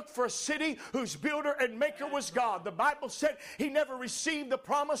 He looked for a city whose builder and maker was God. The Bible said he never received the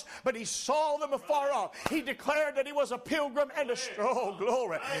promise, but he saw them afar off. He declared that he was a pilgrim and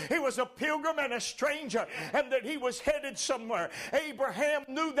glory. He was a pilgrim and a stranger, and that he was headed somewhere. Abraham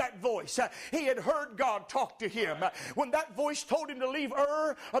knew that voice. He had heard God talk to him. When that voice told him to leave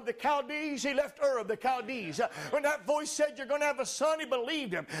Ur of the Chaldees, he left Ur of the Chaldees. When that voice said you're going to have a son, he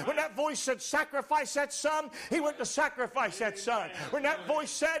believed him. When that voice said sacrifice that son, he went to sacrifice that son. When that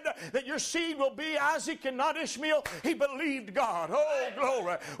voice said that your seed will be Isaac and not Ishmael, he believed God. Oh,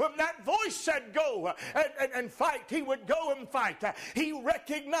 glory. When that voice said go and fight, he would go and fight. He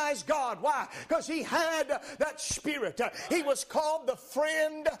recognized God. Why? Because he had that spirit. He was called the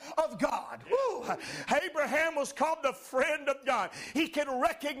friend of God. Woo. Abraham was called the friend of God. He could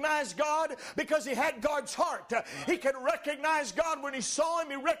recognize God because he had God's heart. He could recognize God when he saw him.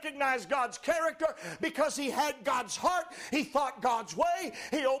 He recognized God's character because he had God's heart. He thought God's way.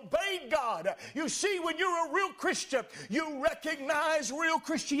 He obeyed God. You see, when you're a real Christian, you recognize real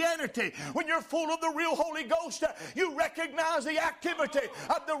Christianity. When you're full of the real Holy Ghost, you recognize the activity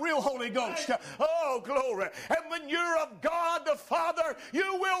of the real Holy Ghost. Oh, glory. And when you're of God the Father,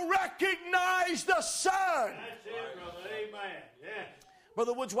 you will recognize the Son. That's it, brother. Amen. Yeah.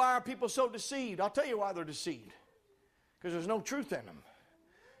 Brother Woods, why are people so deceived? I'll tell you why they're deceived. Because there's no truth in them.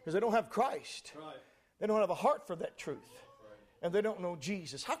 Because they don't have Christ. Right. They don't have a heart for that truth. And they don't know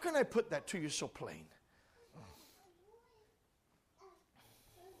Jesus. How can I put that to you so plain?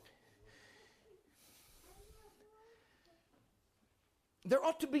 There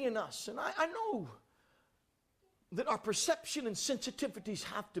ought to be in us, and I know that our perception and sensitivities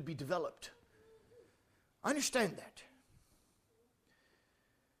have to be developed. I understand that.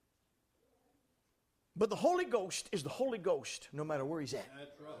 But the Holy Ghost is the Holy Ghost no matter where he's at.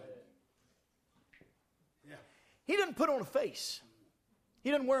 That's right. Yeah. He doesn't put on a face.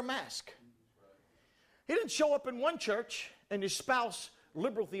 He doesn't wear a mask. He didn't show up in one church and espouse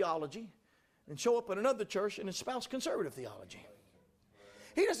liberal theology and show up in another church and espouse conservative theology.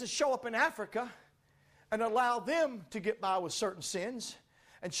 He doesn't show up in Africa and allow them to get by with certain sins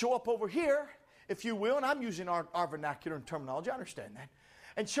and show up over here, if you will, and I'm using our vernacular and terminology, I understand that,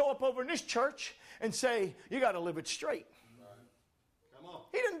 and show up over in this church and say, you got to live it straight. Come on.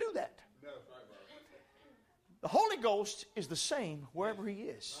 He didn't do that. No, that's right, brother. The Holy Ghost is the same wherever he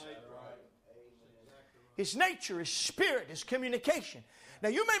is. Right. His nature, his spirit, his communication. Now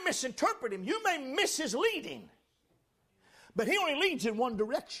you may misinterpret him. You may miss his leading. But he only leads in one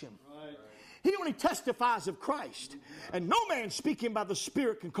direction. Right. He only testifies of Christ. And no man speaking by the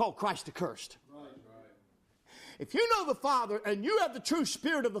Spirit can call Christ accursed. Right. If you know the Father and you have the true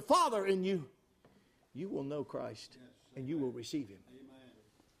Spirit of the Father in you, you will know Christ and you will receive him. Amen.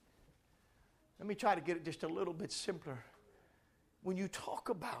 Let me try to get it just a little bit simpler. When you talk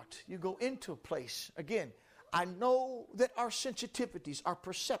about, you go into a place, again, I know that our sensitivities, our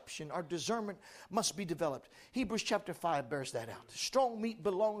perception, our discernment must be developed. Hebrews chapter 5 bears that out. Strong meat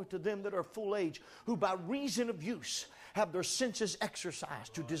belongeth to them that are full age, who by reason of use have their senses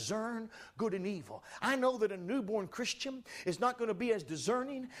exercised to discern good and evil. I know that a newborn Christian is not going to be as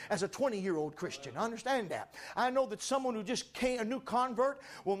discerning as a 20-year-old Christian. I understand that. I know that someone who just came, a new convert,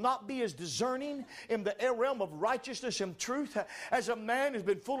 will not be as discerning in the realm of righteousness and truth as a man who's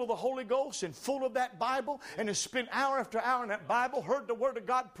been full of the Holy Ghost and full of that Bible and has spent hour after hour in that Bible, heard the Word of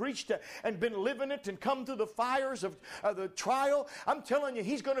God preached and been living it and come through the fires of the trial. I'm telling you,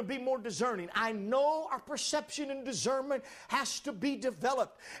 he's going to be more discerning. I know our perception and discernment has to be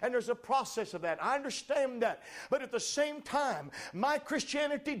developed, and there's a process of that. I understand that, but at the same time, my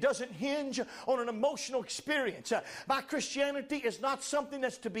Christianity doesn't hinge on an emotional experience. My Christianity is not something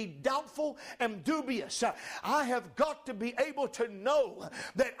that's to be doubtful and dubious. I have got to be able to know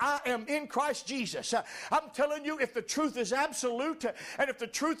that I am in Christ Jesus. I'm telling you, if the truth is absolute, and if the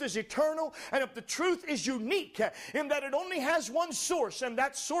truth is eternal, and if the truth is unique in that it only has one source, and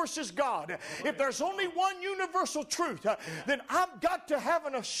that source is God, if there's only one universal truth, then I've got to have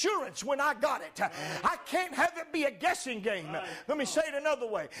an assurance when I got it. I can't have it be a guessing game. Let me say it another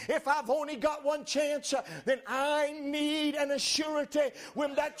way. If I've only got one chance, then I need an assurance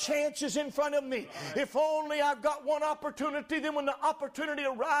when that chance is in front of me. If only I've got one opportunity, then when the opportunity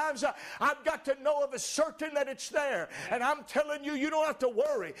arrives, I've got to know of a certain that it's there. And I'm telling you, you don't have to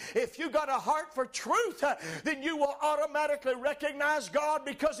worry. If you got a heart for truth, then you will automatically recognize God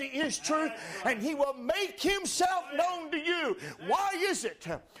because He is truth, and He will make Himself known to you. Why is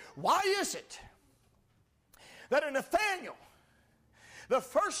it that in Nathanael, the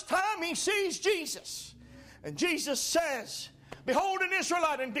first time he sees Jesus, and Jesus says, "Behold, an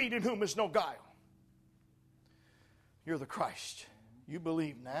Israelite indeed, in whom is no guile. You're the Christ." You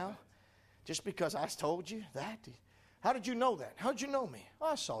believe now? Just because I told you that? How did you know that? How did you know me?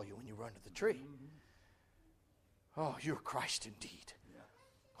 Well, I saw you when you were under the tree. Oh, you're Christ indeed.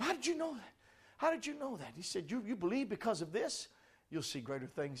 How did you know that? How did you know that? He said, you believe because of this? You'll see greater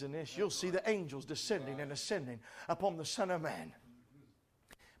things than this. You'll see the angels descending and ascending upon the Son of Man.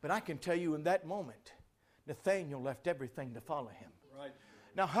 But I can tell you in that moment, Nathanael left everything to follow him. Right.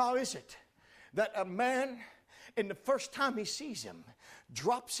 Now, how is it that a man, in the first time he sees him,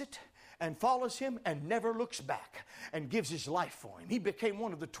 drops it and follows him and never looks back and gives his life for him? He became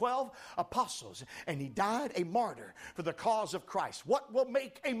one of the 12 apostles, and he died a martyr for the cause of Christ. What will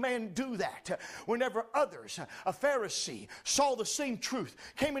make a man do that? Whenever others, a Pharisee, saw the same truth,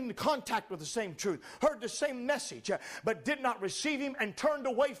 came into contact with the same truth, heard the same message, but did not receive him and turned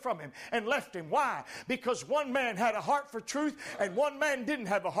away from him and left him. Why? Because one man had a heart for truth and one man didn't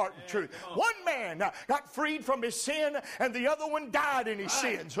have a heart for truth. One man got freed from his sin and the other one died in his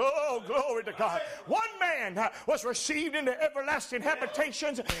sins. Oh, glory to God. One man was received into everlasting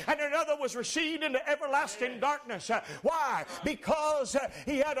habitations, and another was received into everlasting darkness. Why? Because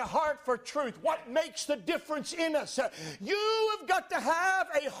he had a heart for truth. What makes the difference in us? You have got to have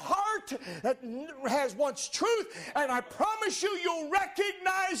a heart that has wants truth, and I promise you, you'll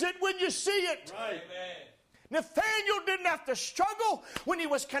recognize it when you see it. Right. Amen. Nathanael didn't have to struggle when he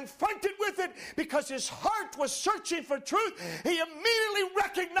was confronted with it because his heart was searching for truth. He immediately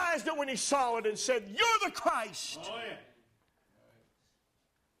recognized it when he saw it and said, "You're the Christ." Oh, yeah. It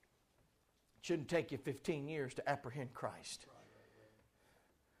shouldn't take you 15 years to apprehend Christ.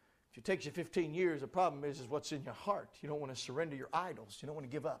 If it takes you 15 years, the problem is what's in your heart. You don't want to surrender your idols. You don't want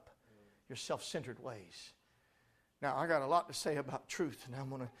to give up your self-centered ways. Now, I got a lot to say about truth, and I'm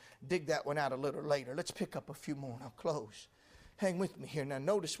going to dig that one out a little later. Let's pick up a few more, and I'll close. Hang with me here. Now,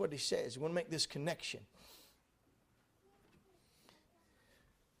 notice what he says. We want to make this connection.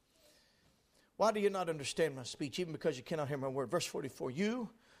 Why do you not understand my speech, even because you cannot hear my word? Verse 44, you,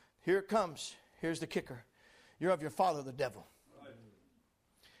 here it comes. Here's the kicker. You're of your father, the devil. Right.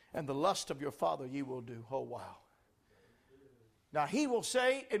 And the lust of your father ye will do. Oh, wow. Now, he will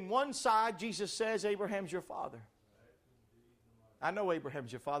say, in one side, Jesus says, Abraham's your father. I know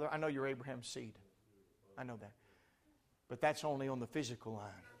Abraham's your father. I know you're Abraham's seed. I know that. But that's only on the physical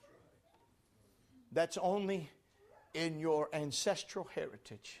line. That's only in your ancestral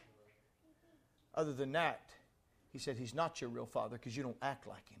heritage. Other than that, he said he's not your real father because you don't act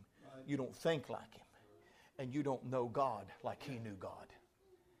like him. You don't think like him. And you don't know God like he knew God.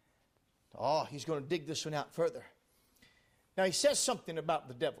 Oh, he's going to dig this one out further. Now, he says something about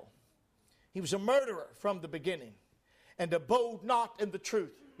the devil. He was a murderer from the beginning and abode not in the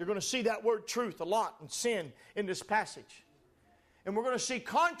truth. You're going to see that word truth a lot in sin in this passage. And we're going to see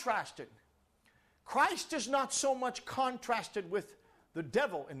contrasted. Christ is not so much contrasted with the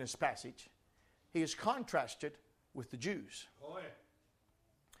devil in this passage. he is contrasted with the Jews. Oh, yeah.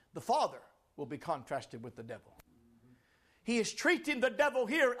 The Father will be contrasted with the devil. He is treating the devil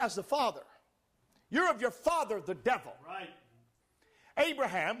here as the father. You're of your father, the devil. Right.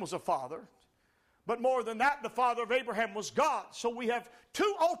 Abraham was a father, but more than that, the father of Abraham was God. So we have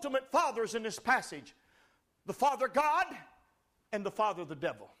two ultimate fathers in this passage. The Father God and the Father the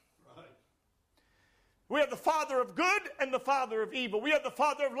devil. Right. We have the father of good and the father of evil. We have the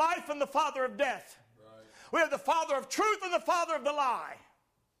father of life and the father of death. Right. We have the father of truth and the father of the lie.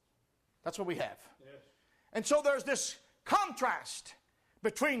 That's what we have. Yes. And so there's this contrast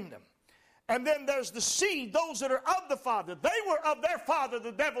between them. And then there's the seed, those that are of the Father. They were of their father,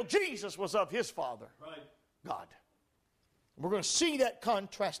 the devil. Jesus was of his father, Right. God. We're going to see that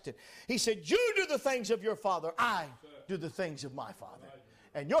contrasted. He said, you do the things of your father. I do the things of my father.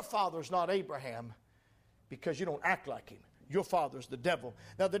 And your father's not Abraham because you don't act like him. Your father's the devil.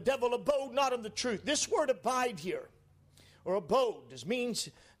 Now the devil abode not in the truth. This word abide here, or abode, means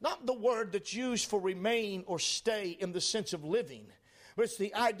not the word that's used for remain or stay in the sense of living. But it's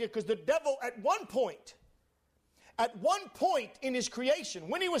the idea, because the devil at one point in his creation,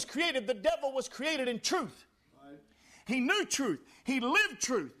 when he was created, the devil was created in truth. Right. He knew truth. He lived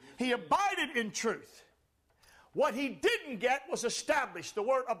truth. He abided in truth. What he didn't get was established. The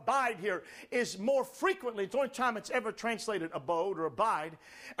word abide here is more frequently, it's the only time it's ever translated abode or abide,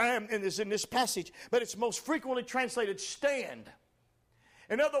 and is in this passage, but it's most frequently translated stand.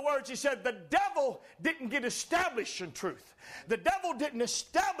 In other words, he said the devil didn't get established in truth. The devil didn't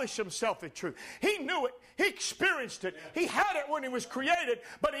establish himself in truth. He knew it. He experienced it. He had it when he was created,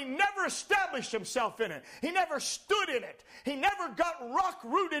 but he never established himself in it. He never stood in it. He never got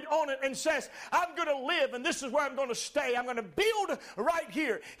rock-rooted on it and says, I'm going to live and this is where I'm going to stay. I'm going to build right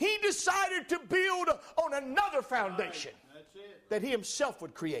here. He decided to build on another foundation That's it. that he himself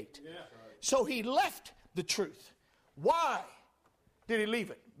would create. Yeah. So he left the truth. Why did he leave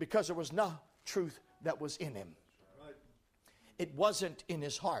it? Because there was no truth that was in him. Right. It wasn't in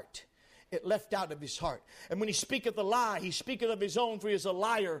his heart. It left out of his heart. And when he speaketh a lie, he speaketh of his own, for he is a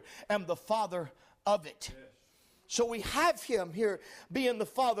liar and the father of it. Yes. So we have him here being the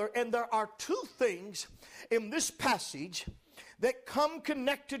father, and there are two things in this passage that come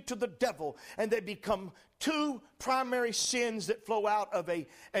connected to the devil, and they become two primary sins that flow out of a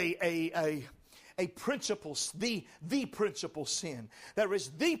principal, the principal sin. There is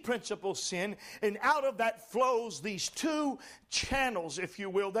the principal sin, and out of that flows these two channels, if you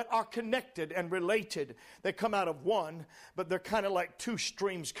will, that are connected and related. They come out of one, but they're kind of like two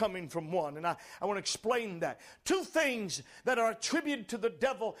streams coming from one. And I want to explain that. Two things that are attributed to the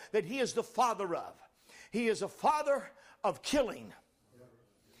devil that he is the father of. He is a father of killing.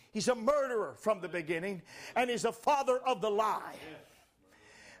 He's a murderer from the beginning, and he's a father of the lie.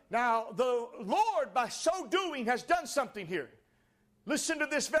 Now, the Lord, by so doing, has done something here. Listen to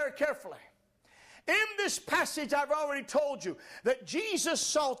this very carefully. In this passage, I've already told you that Jesus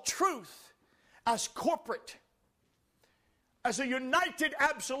saw truth as corporate, as a united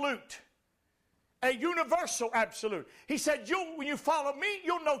absolute, a universal absolute. He said, when you follow me,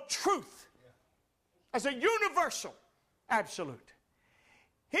 you'll know truth as a universal absolute.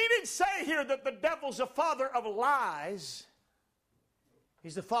 He didn't say here that the devil's a father of lies.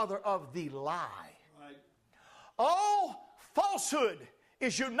 He's the father of the lie. Right. All falsehood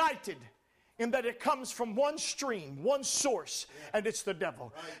is united in that it comes from one stream, one source, and it's the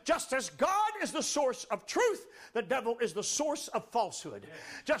devil. Right. Just as God is the source of truth, the devil is the source of falsehood. Yeah.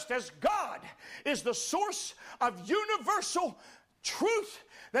 Just as God is the source of universal truth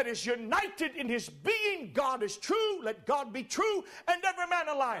that is united in his being, God is true, let God be true, and every man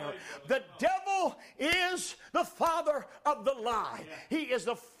a liar. The devil is the father of the lie. He is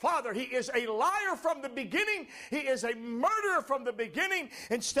the father. He is a liar from the beginning. He is a murderer from the beginning.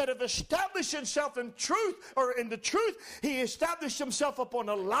 Instead of establishing himself in truth, or in the truth, he established himself upon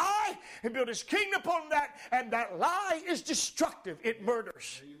a lie and built his kingdom upon that, and that lie is destructive. It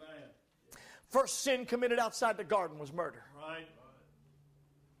murders. Amen. First sin committed outside the garden was murder. Right.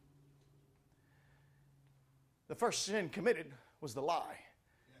 The first sin committed was the lie.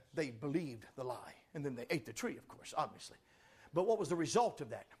 Yes. They believed the lie. And then they ate the tree, of course, obviously. But what was the result of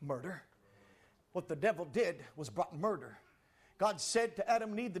that? Murder. What the devil did was brought murder. God said to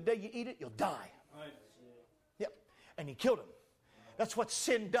Adam and Eve, the day you eat it, you'll die. Right. Yep. And he killed him. That's what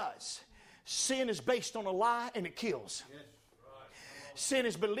sin does. Sin is based on a lie, and it kills. Yes. Sin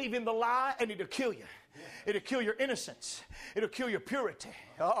is believing the lie, and it'll kill you. It'll kill your innocence. It'll kill your purity.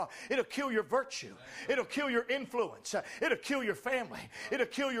 It'll kill your virtue. It'll kill your influence. It'll kill your family. It'll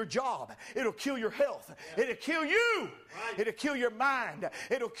kill your job. It'll kill your health. It'll kill you. It'll kill your mind.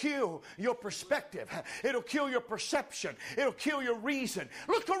 It'll kill your perspective. It'll kill your perception. It'll kill your reason.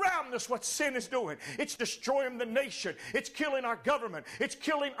 Look around us what sin is doing. It's destroying the nation. It's killing our government. It's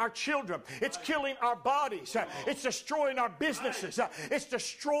killing our children. It's killing our bodies. It's destroying our businesses. It's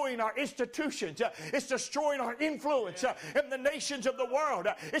destroying our institutions. It's destroying our influence in the nations of the world.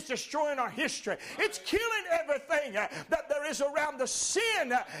 It's destroying our history. It's killing everything that there is around us.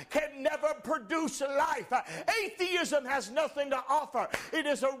 Sin can never produce life. Atheism has nothing to offer. It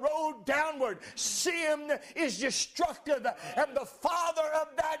is a road downward. Sin is destructive, and the father of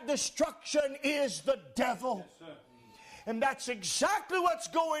that destruction is the devil. Yes, sir. And that's exactly what's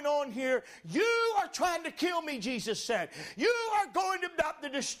going on here. You are trying to kill me, Jesus said. You are going to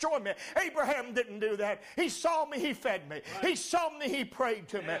destroy me. Abraham didn't do that. He saw me, he fed me. He saw me, he prayed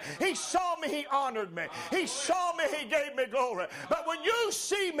to me. He saw me, he honored me. He saw me, he gave me glory. But when you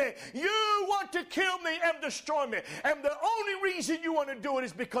see me, you want to kill me and destroy me. And the only reason you want to do it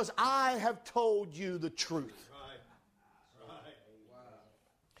is because I have told you the truth.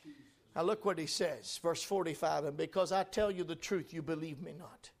 Now look what he says, verse 45, and because I tell you the truth, you believe me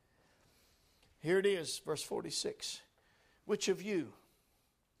not. Here it is, verse 46. Which of you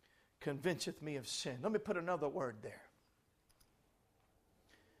convinceth me of sin? Let me put another word there.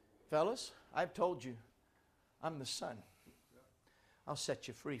 Fellas, I've told you, I'm the Son. I'll set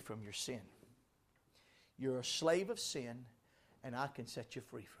you free from your sin. You're a slave of sin, and I can set you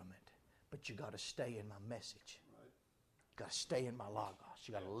free from it. But you got to stay in my message. You got to stay in my logos.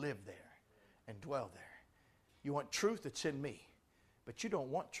 You got to live there and dwell there. You want truth? It's in me. But you don't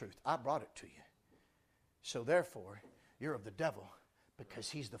want truth. I brought it to you. So therefore, you're of the devil because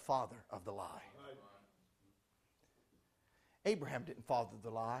he's the father of the lie. Abraham didn't father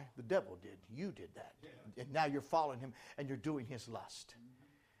the lie. The devil did. You did that. And now you're following him and you're doing his lust.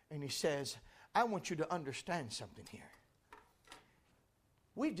 And he says, I want you to understand something here.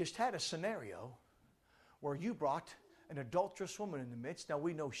 We've just had a scenario where you brought an adulterous woman in the midst. Now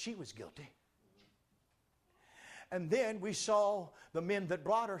we know she was guilty. And then we saw the men that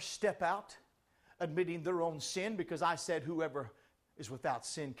brought her step out, admitting their own sin, because I said whoever is without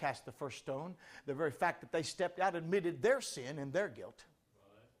sin cast the first stone. The very fact that they stepped out admitted their sin and their guilt.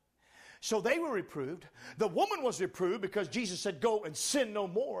 So they were reproved. The woman was reproved because Jesus said, go and sin no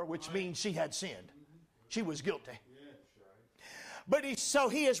more, which means she had sinned. She was guilty. But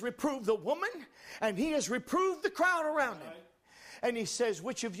he has reproved the woman, and he has reproved the crowd around him. And he says,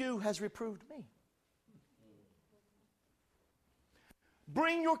 which of you has reproved me?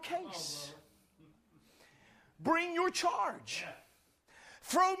 Bring your case. Bring your charge.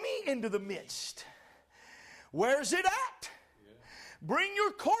 Throw me into the midst. Where's it at? Bring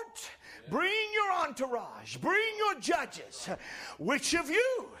your court. Bring your entourage. Bring your judges. Which of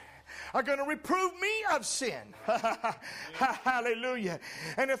you are going to reprove me of sin? Hallelujah.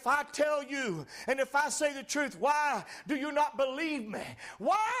 And if I tell you, and if I say the truth, why do you not believe me?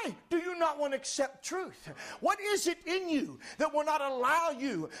 Why do you not want to accept truth? What is it in you that will not allow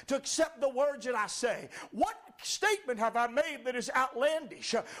you to accept the words that I say? What statement have I made that is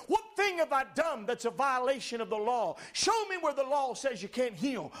outlandish? What thing have I done that's a violation of the law? Show me where the law says you can't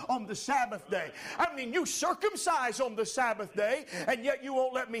heal on the Sabbath day. I mean, you circumcise on the Sabbath day, and yet you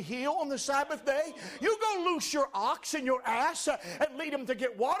won't let me heal on the Sabbath day. You go loose your ox and your ass and lead them to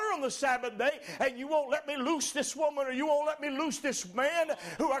get water on the Sabbath day, and you won't let me loose this woman, or you won't let me loose this man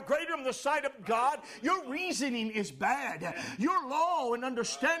who are greater in the sight of God. Your reasoning is bad. Your law and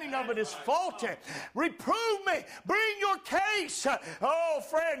understanding of it is faulty. Reprove me. Bring your case. Oh,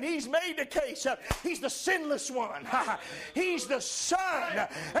 friend, he's made the case. He's the sinless one. He's the Son.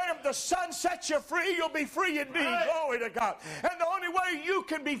 And if the Son sets you free, you'll be free indeed. Glory to God. And the only way you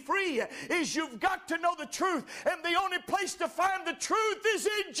can be free is you've got to know the truth. And the only place to find the truth is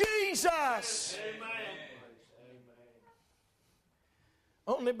in Jesus. Amen.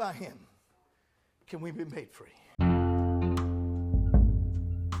 Only by Him can we be made free.